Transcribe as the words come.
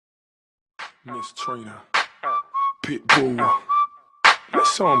Miss Trina, Pitbull,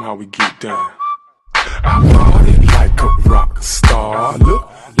 let's show 'em how we get down. I party like a rock star, look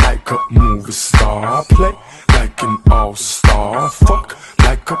like a movie star, play like an all-star, fuck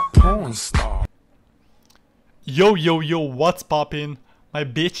like a porn star. Yo, yo, yo, what's poppin'? My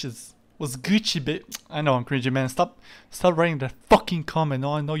bitches. Was Gucci, bitch? I know I'm cringy, man. Stop writing that fucking comment.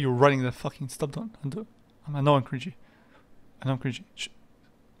 No, I know you're writing that fucking. Stop, don't. I know I'm cringy. I know I'm cringy.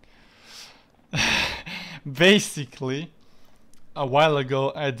 Basically, a while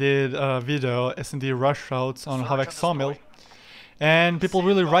ago I did a video S&D rush routes on HARDHAT Sawmill, and people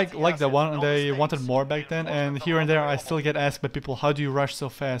really like that one, and they wanted more back then. And here and there I still get asked by people, how do you rush so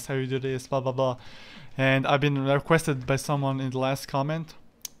fast, how you do this, blah blah blah. And I've been requested by someone in the last comment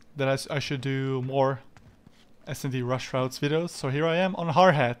that I should do more S&D rush routes videos, so here I am on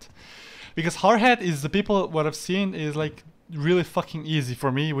HARDHAT. Because HARDHAT is, the people, what I've seen is like really fucking easy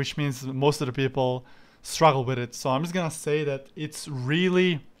for me, which means most of the people struggle with it. So I'm just gonna say that it's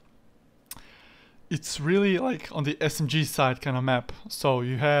really like on the SMG side kind of map. So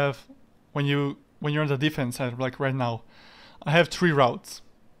you have, when you're on the defense side, like right now, I have 3 routes.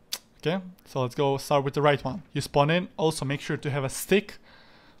 Okay, so let's go start with the right one. You spawn in, also make sure to have a stick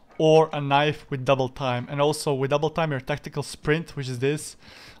or a knife with double time. And also with double time, your tactical sprint, which is this,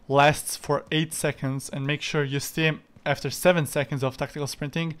 lasts for 8 seconds, and make sure you stim after 7 seconds of tactical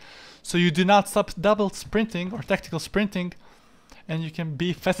sprinting, so you do not stop double sprinting or tactical sprinting, and you can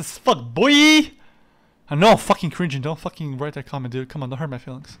be fast as fuck, boy! I know I'm fucking cringing, don't fucking write that comment, dude. Come on, don't hurt my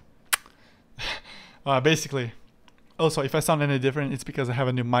feelings. Basically, also, if I sound any different, it's because I have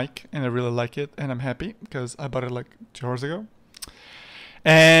a new mic and I really like it, and I'm happy because I bought it like 2 hours ago.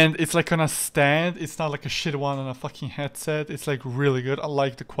 And it's like on a stand, it's not like a shit one on a fucking headset. It's like really good. I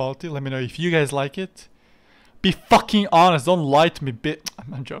like the quality. Let me know if you guys like it. Be fucking honest, don't lie to me, bitch.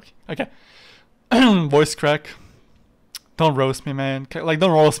 I'm joking. Okay. Voice crack. Don't roast me, man. Like,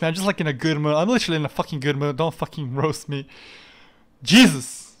 don't roast me. I'm just like in a good mood. I'm literally in a fucking good mood. Don't fucking roast me.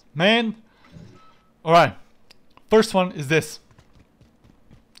 Jesus, man. Alright. First one is this.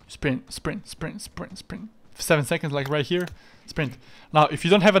 Sprint, sprint, sprint, sprint, sprint. 7 seconds, like right here. Sprint. Now, if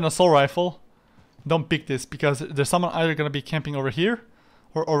you don't have an assault rifle, don't pick this, because there's someone either gonna be camping over here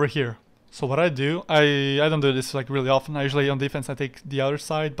or over here. So what I do, I don't do this like really often. I usually on defense I take the other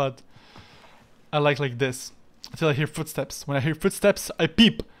side, but I like this until I hear footsteps. When I hear footsteps, I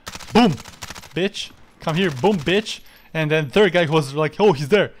peep. Boom, bitch. Come here, boom, bitch. And then third guy who was like, oh, he's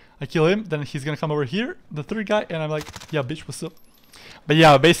there. I kill him. Then he's gonna come over here, the third guy, and I'm like, yeah, bitch, what's up? But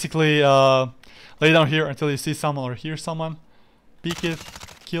yeah, basically, lay down here until you see someone or hear someone. Peek it,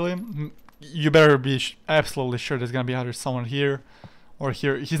 kill him. You better be absolutely sure there's gonna be either someone here or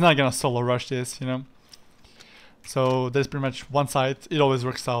here. He's not gonna solo rush this, you know. So that's pretty much one side. It always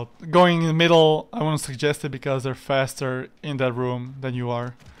works out. Going in the middle, I wouldn't suggest it because they're faster in that room than you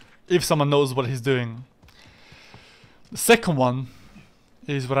are, if someone knows what he's doing. The second one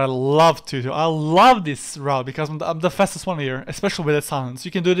is what I love to do. I love this route because I'm the fastest one here, especially with that silence.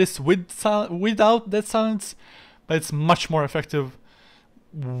 You can do this without that silence, but it's much more effective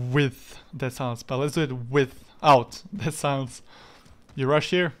with that silence. But let's do it without that silence. You rush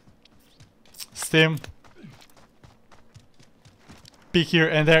here, stim, peek here,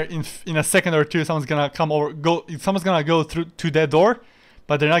 and there in a second or two, someone's gonna come over. Someone's gonna go through to that door,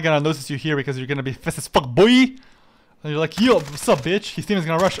 but they're not gonna notice you here because you're gonna be fast as fuck, boy. And you're like, yo, what's up, bitch? His team is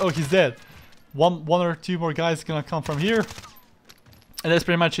gonna rush. Oh, he's dead. One or two more guys gonna come from here, and that's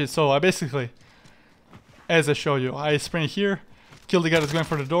pretty much it. So I basically, as I show you, I sprint here, kill the guy that's going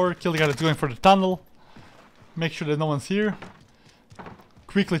for the door, kill the guy that's going for the tunnel, make sure that no one's here.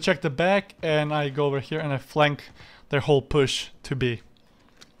 Quickly check the back, and I go over here and I flank their whole push to B.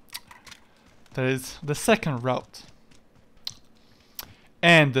 That is the second route.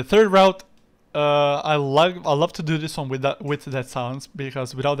 And the third route, I love to do this one with that silence,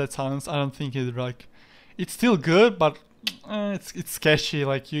 because without that silence, I don't think it's like, it's still good, but it's sketchy.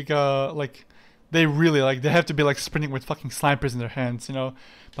 Like you got like, they really like, they have to be like sprinting with fucking snipers in their hands, you know.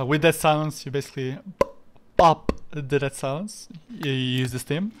 But with that silence, you basically pop that silence. You use the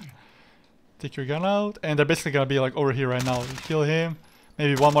stim, take your gun out, and they're basically gonna be like over here right now. You kill him,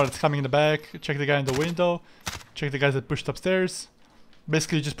 maybe one more that's coming in the back, check the guy in the window, check the guys that pushed upstairs.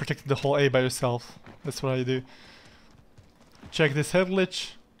 Basically you just protected the whole A by yourself. That's what I do. Check this head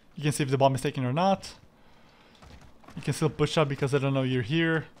glitch. You can see if the bomb is taken or not. You can still push up because I don't know you're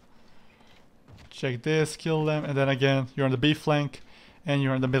here. Check this, kill them, and then again you're on the B flank and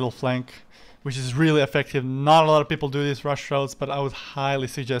you're on the middle flank, which is really effective. Not a lot of people do these rush routes, but I would highly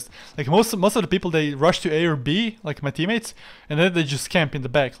suggest. Like most of the people, they rush to A or B, like my teammates, and then they just camp in the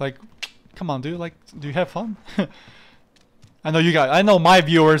back. Like, Come on, dude. Like, do you have fun? I know you guys. I know my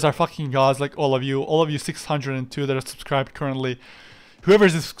viewers are fucking gods. Like all of you 602 that are subscribed currently. Whoever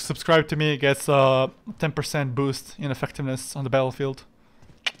is subscribed to me gets a 10% boost in effectiveness on the battlefield.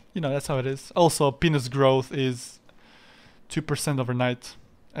 You know, that's how it is. Also, penis growth is 2% overnight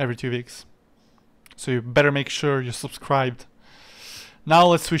every 2 weeks. So you better make sure you're subscribed. Now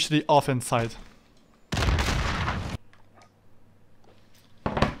let's switch to the offense side.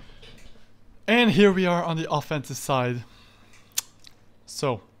 And here we are on the offensive side.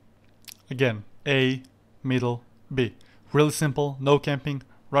 So, again, A, middle, B. Really simple, no camping,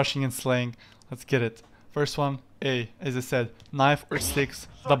 rushing and slaying. Let's get it. First one, A, as I said, knife or sticks,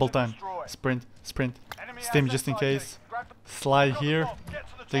 double time. Sprint, sprint, stim just in case. Slide here.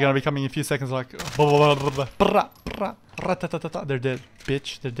 They're gonna be coming in a few seconds like... They're dead,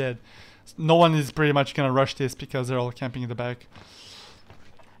 bitch, they're dead. No one is pretty much gonna rush this because they're all camping in the back.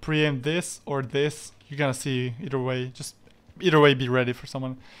 Pre-aim this or this, you're gonna see either way. Just either way, be ready for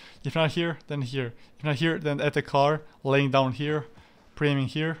someone. If not here, then here. If not here, then at the car, laying down here, pre-aiming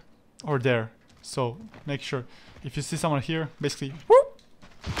here or there. So make sure if you see someone here, basically, whoop,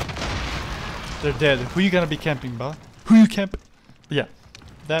 they're dead. Who you gonna be camping, bro? Who you camping? Yeah,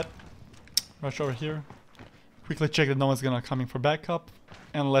 that. Rush over here. Quickly check that no one's gonna coming for backup.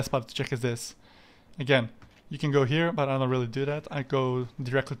 And the last spot to check is this. Again, you can go here, but I don't really do that. I go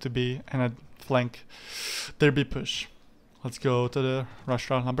directly to B and I flank their B push. Let's go to the rush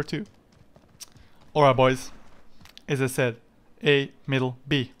round number 2. Alright, boys. As I said, A, middle,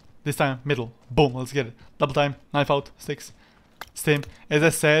 B. This time, middle. Boom, let's get it. Double time, knife out, sticks, stim. As I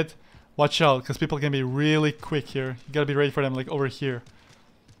said, watch out, because people can be really quick here. You gotta be ready for them, like over here.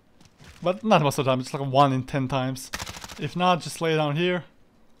 But not most of the time, it's like 1 in 10 times. If not, just lay down here.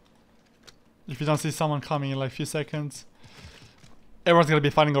 If you don't see someone coming in like a few seconds, everyone's gonna be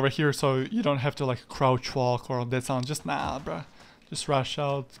fighting over here, so you don't have to like crouch walk or that sound. Just nah, bruh. Just rush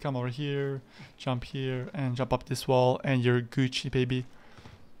out, come over here, jump here, and jump up this wall, and you're Gucci, baby.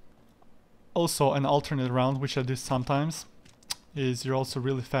 Also, an alternate round, which I do sometimes, is you're also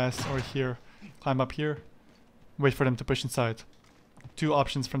really fast over here. Climb up here, wait for them to push inside. 2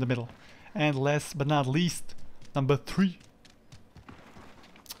 options from the middle. And last but not least, number 3.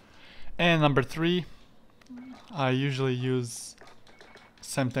 And number 3, I usually use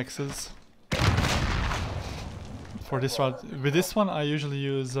Semtexes for this route. With this one, I usually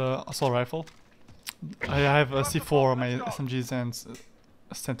use assault rifle. I have a C4 on my SMGs and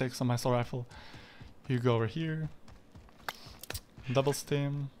Semtex on my assault rifle. You go over here, double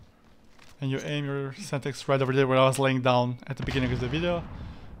stim, and you aim your Semtex right over there where I was laying down at the beginning of the video,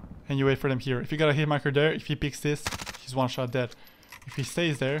 and you wait for them here. If you got a hit marker there, if he picks this, he's 1 shot dead. If he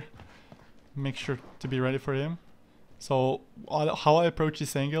stays there, make sure to be ready for him. So how I approach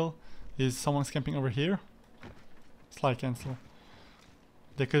this angle is someone's camping over here. Slide cancel.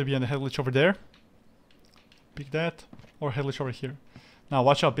 They could be on the head glitch over there. Pick that. Or head glitch over here. Now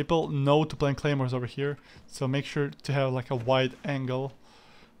watch out, people know to plant claymores over here. So make sure to have like a wide angle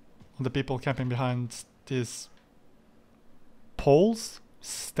on the people camping behind these poles.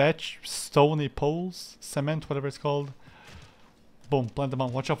 Stony poles. Cement, whatever it's called. Boom, plant them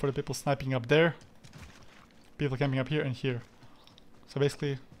on. Watch out for the people sniping up there. People camping up here and here. So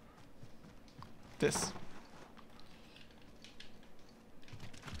basically, this.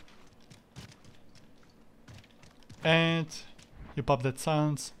 And you pop that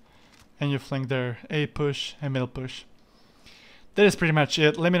silence, and you flank their A push and middle push. That is pretty much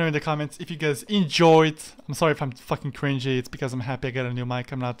it. Let me know in the comments if you guys enjoyed. I'm sorry if I'm fucking cringy. It's because I'm happy I got a new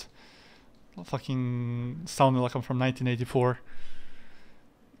mic. I'm not fucking sounding like I'm from 1984.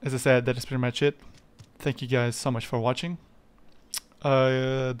 As I said, that is pretty much it. Thank you guys so much for watching.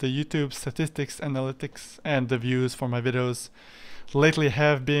 The YouTube statistics, analytics, and the views for my videos lately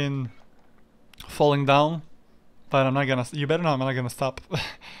have been falling down, but I'm not gonna. You better know I'm not gonna stop.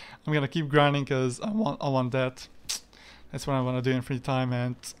 I'm gonna keep grinding because I want that. That's what I want to do in free time,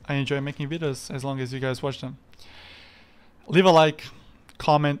 and I enjoy making videos as long as you guys watch them. Leave a like,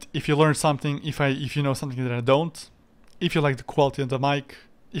 comment if you learned something, if you know something that I don't, if you like the quality of the mic,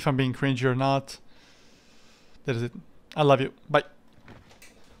 if I'm being cringy or not. That is it. I love you. Bye.